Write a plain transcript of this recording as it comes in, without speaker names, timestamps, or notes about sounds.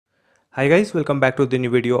Hi guys, welcome back to the new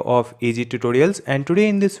video of Easy Tutorials, and today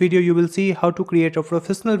in this video you will see how to create a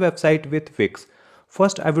professional website with Wix.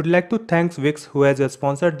 First, I would like to thank Wix who has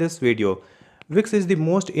sponsored this video. Wix is the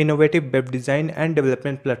most innovative web design and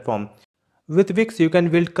development platform. With Wix you can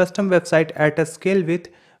build custom website at a scale with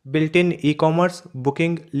built-in e-commerce,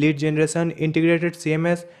 booking, lead generation, integrated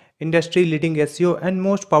CMS, industry leading SEO and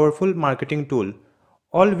most powerful marketing tool.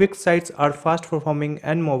 All Wix sites are fast performing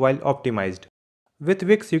and mobile optimized. With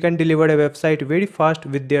Wix, you can deliver a website very fast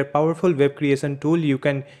with their powerful web creation tool. You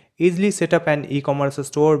can easily set up an e-commerce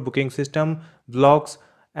store, booking system, blogs,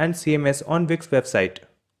 and CMS on Wix website.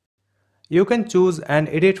 You can choose and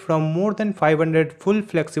edit from more than 500 full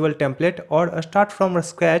flexible template or start from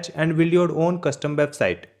scratch and build your own custom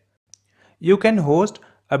website. You can host,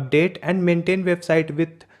 update, and maintain website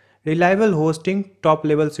with reliable hosting, top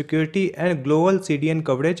level security, and global CDN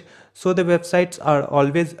coverage so the websites are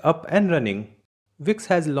always up and running. Wix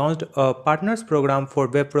has launched a partners program for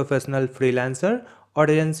web professional freelancer or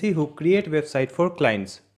agency who create website for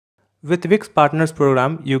clients. With Wix Partners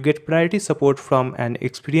Program, you get priority support from an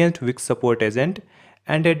experienced Wix support agent,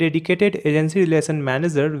 and a dedicated agency relation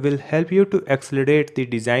manager will help you to accelerate the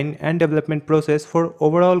design and development process for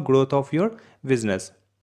overall growth of your business.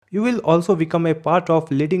 You will also become a part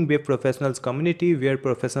of leading web professionals community where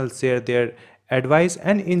professionals share their advice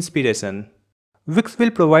and inspiration. Wix will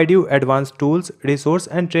provide you advanced tools, resource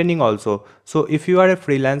and training also. So if you are a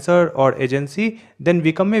freelancer or agency, then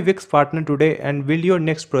become a Wix partner today and build your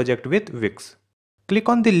next project with Wix. Click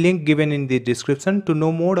on the link given in the description to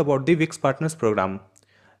know more about the Wix Partners program.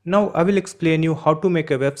 Now I will explain you how to make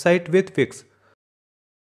a website with Wix.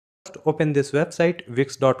 First open this website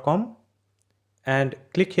wix.com and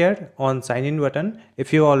click here on sign in button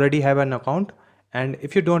if you already have an account, and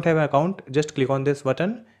if you don't have an account just click on this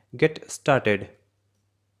button get started.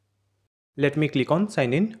 Let me click on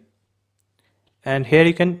sign in, and here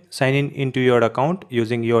you can sign in into your account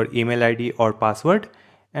using your email ID or password,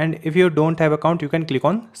 and if you don't have account you can click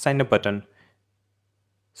on sign up button.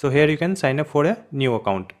 So here you can sign up for a new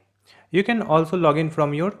account. You can also log in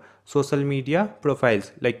from your social media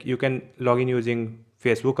profiles, like you can log in using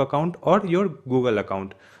Facebook account or your Google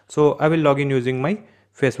account. So I will log in using my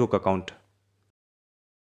Facebook account.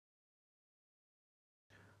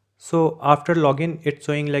 So after login it's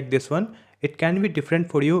showing like this one. It can be different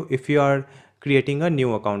for you if you are creating a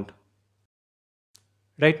new account.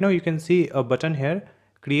 Right now you can see a button here,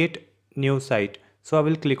 create new site. So I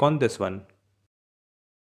will click on this one.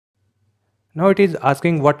 Now it is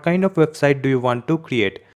asking what kind of website do you want to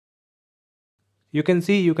create. You can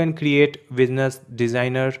see you can create business,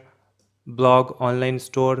 designer, blog, online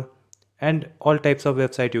store and all types of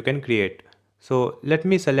website you can create. So let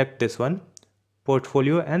me select this one,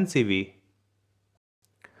 portfolio and CV.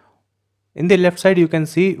 In the left side you can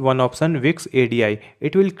see one option Wix ADI.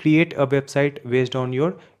 It will create a website based on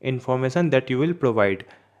your information that you will provide.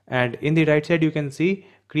 And in the right side you can see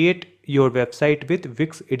create your website with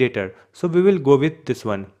Wix editor. So we will go with this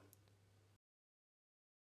one.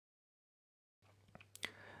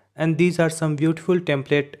 And these are some beautiful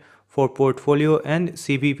template for portfolio and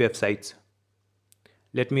CV websites.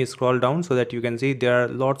 Let me scroll down so that you can see there are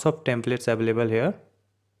lots of templates available here.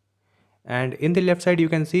 And in the left side you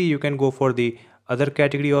can see you can go for the other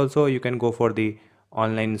category also, you can go for the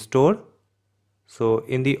online store. So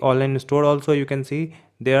in the online store also you can see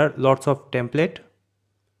there are lots of template.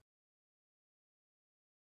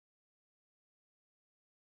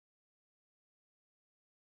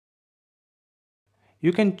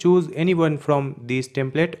 You can choose any one from these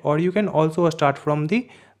template, or you can also start from the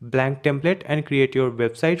blank template and create your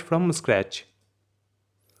website from scratch.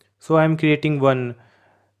 So I am creating one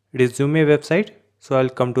resume website. So I'll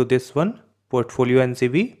come to this one, portfolio and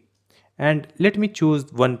CV, and let me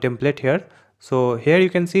choose one template here. So here you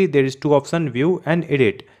can see there is two options, view and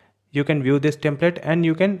edit. You can view this template and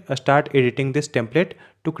you can start editing this template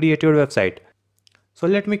to create your website. So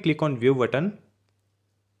let me click on view button.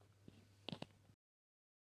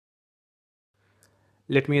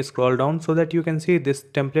 Let me scroll down so that you can see this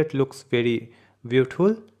template looks very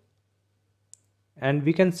beautiful. And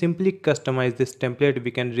we can simply customize this template.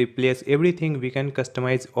 We can replace everything. We can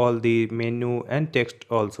customize all the menu and text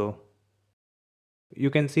also. You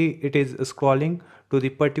can see it is scrolling to the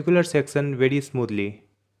particular section very smoothly.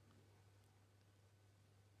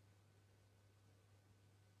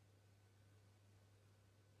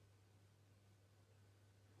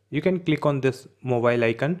 You can click on this mobile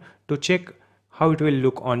icon to check how it will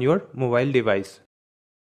look on your mobile device.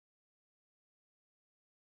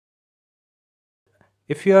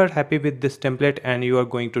 If you are happy with this template and you are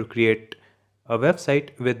going to create a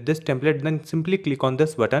website with this template, then simply click on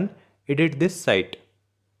this button, edit this site.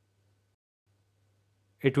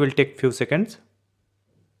 It will take few seconds.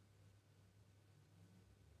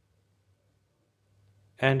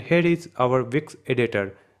 And here is our Wix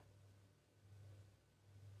editor.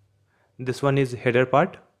 This one is header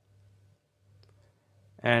part,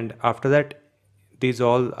 and after that these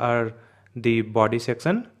all are the body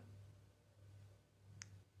section,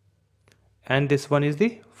 and this one is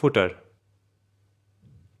the footer.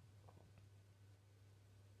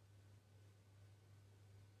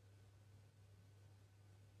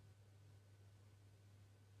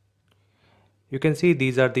 You can see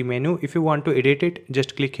these are the menu. If you want to edit it,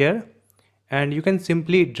 just click here, and you can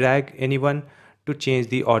simply drag anyone to change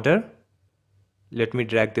the order. Let me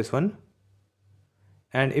drag this one.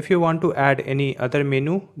 And if you want to add any other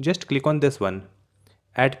menu, just click on this one,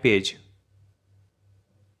 add page.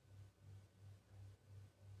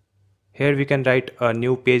 Here we can write a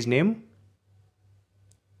new page name.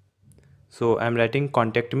 So I'm writing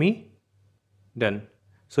contact me. Done.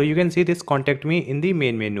 So you can see this contact me in the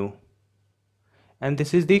main menu, and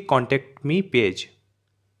this is the contact me page.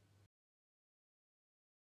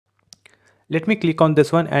 Let me click on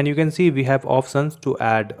this one, and you can see we have options to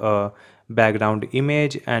add a background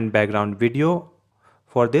image and background video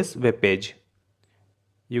for this web page.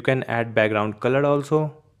 You can add background color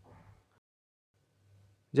also.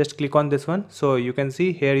 Just click on this one. So you can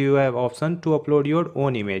see here you have option to upload your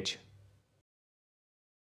own image.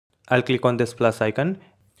 I'll click on this plus icon,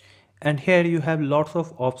 and here you have lots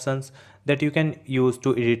of options that you can use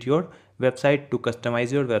to edit your website, to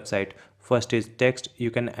customize your website. First is text.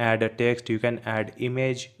 You can add a text, you can add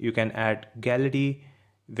image, you can add gallery,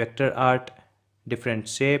 vector art, different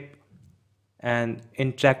shape, and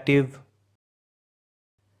interactive.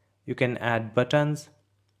 You can add buttons.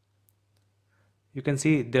 You can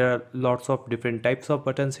see there are lots of different types of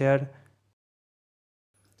buttons here.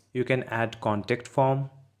 You can add contact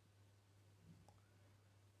form.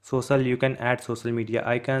 Social, you can add social media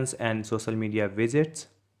icons and social media widgets.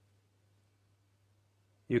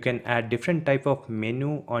 You can add different type of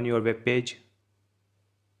menu on your web page,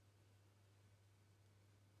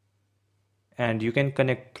 and you can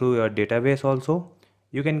connect through your database also.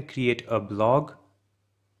 You can create a blog.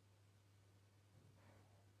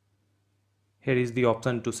 Here is the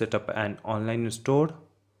option to set up an online store.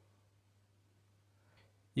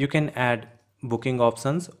 You can add booking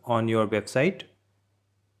options on your website.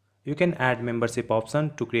 You can add membership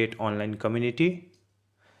option to create online community.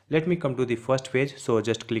 Let me come to the first page, so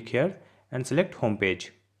just click here and select home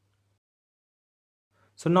page.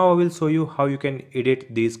 So now I will show you how you can edit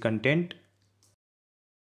these content.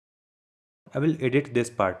 I will edit this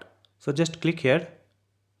part. So just click here,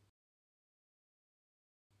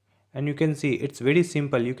 and you can see it's very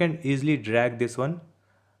simple. You can easily drag this one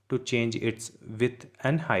to change its width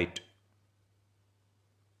and height.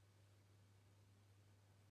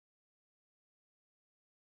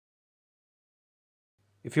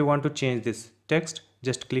 If you want to change this text,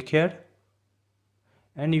 just click here,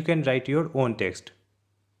 and you can write your own text.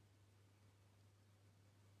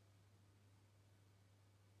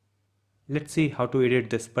 Let's see how to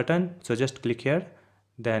edit this button. So just click here,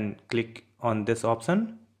 then click on this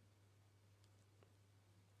option,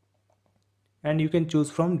 and you can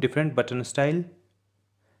choose from different button style.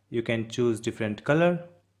 You can choose different color.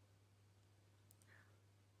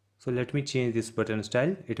 So let me change this button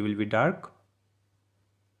style. It will be dark.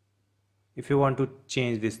 If you want to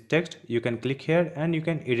change this text, you can click here and you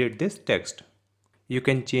can edit this text. You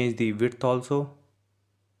can change the width also.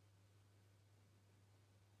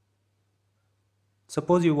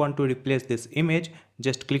 Suppose you want to replace this image,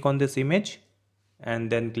 just click on this image and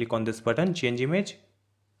then click on this button, change image.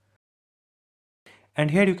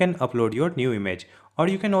 And here you can upload your new image, or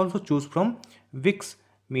you can also choose from Wix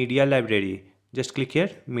media library. Just click here,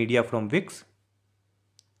 media from Wix.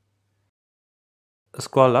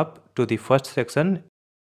 Scroll up to the first section.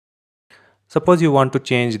 Suppose you want to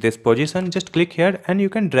change this position, just click here and you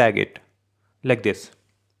can drag it like this.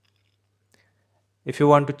 If you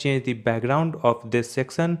want to change the background of this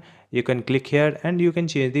section, you can click here and you can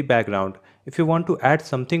change the background. If you want to add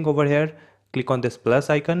something over here, click on this plus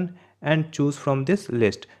icon and choose from this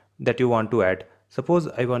list that you want to add. Suppose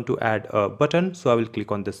I want to add a button, so I will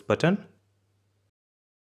click on this button.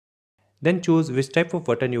 Then choose which type of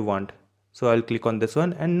button you want. So I'll click on this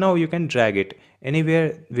one, and now you can drag it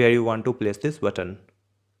anywhere where you want to place this button.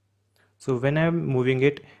 So when I'm moving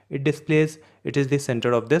it, it displays it is the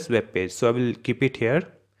center of this web page. So I will keep it here.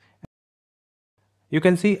 You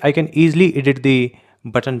can see I can easily edit the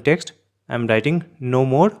button text. I'm writing no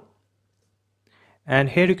more. And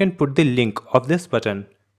here you can put the link of this button.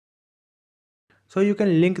 So you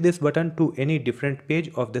can link this button to any different page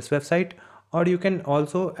of this website, or you can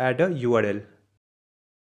also add a URL.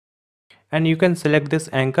 And you can select this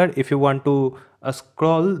anchor if you want to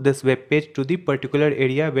scroll this web page to the particular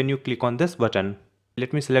area when you click on this button.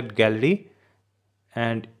 Let me select gallery,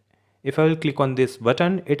 and if I will click on this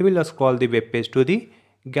button, it will scroll the web page to the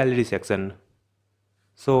gallery section.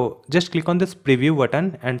 So just click on this preview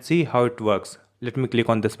button and see how it works. Let me click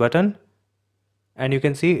on this button, and you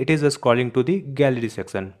can see it is scrolling to the gallery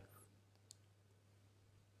section.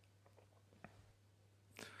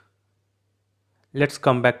 Let's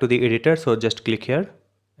come back to the editor. So just click here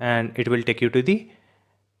and it will take you to the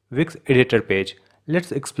Wix editor page.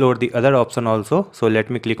 Let's explore the other option also. So let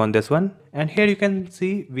me click on this one, and here you can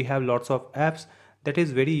see we have lots of apps that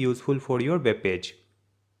is very useful for your web page.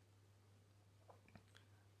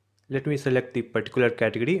 Let me select the particular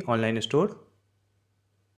category, online store.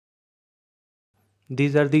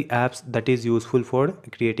 These are the apps that is useful for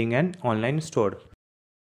creating an online store.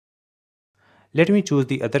 Let me choose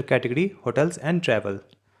the other category, hotels and travel.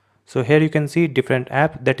 So here you can see different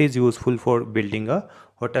app that is useful for building a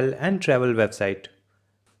hotel and travel website.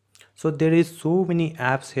 So there is so many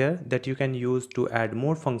apps here that you can use to add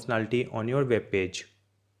more functionality on your web page.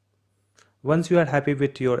 Once you are happy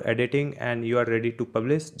with your editing and you are ready to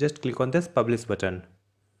publish, just click on this publish button.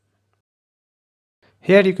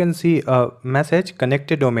 Here you can see a message, connect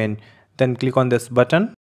a domain. Then click on this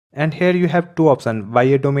button, and here you have two options, buy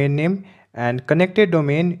a domain name and connect a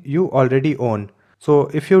domain you already own. So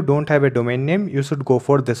if you don't have a domain name, you should go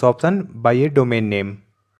for this option, buy a domain name.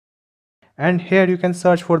 And here you can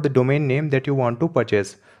search for the domain name that you want to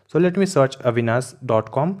purchase. So let me search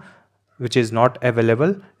avinash.com, which is not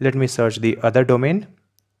available. Let me search the other domain.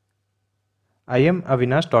 I am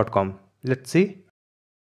avinash.com. Let's see.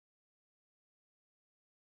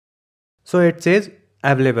 So it says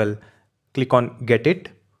available. Click on get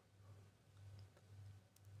it.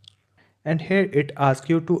 And here it asks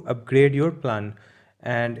you to upgrade your plan,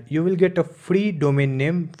 and you will get a free domain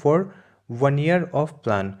name for 1 year of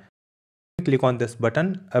plan. Click on this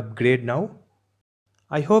button, upgrade now.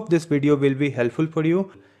 I hope this video will be helpful for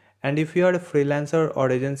you. And if you are a freelancer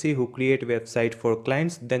or agency who create website for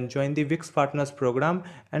clients, then join the Wix Partners Program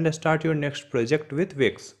and start your next project with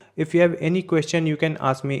Wix. If you have any question, you can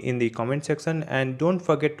ask me in the comment section, and don't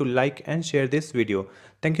forget to like and share this video.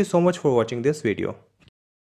 Thank you so much for watching this video.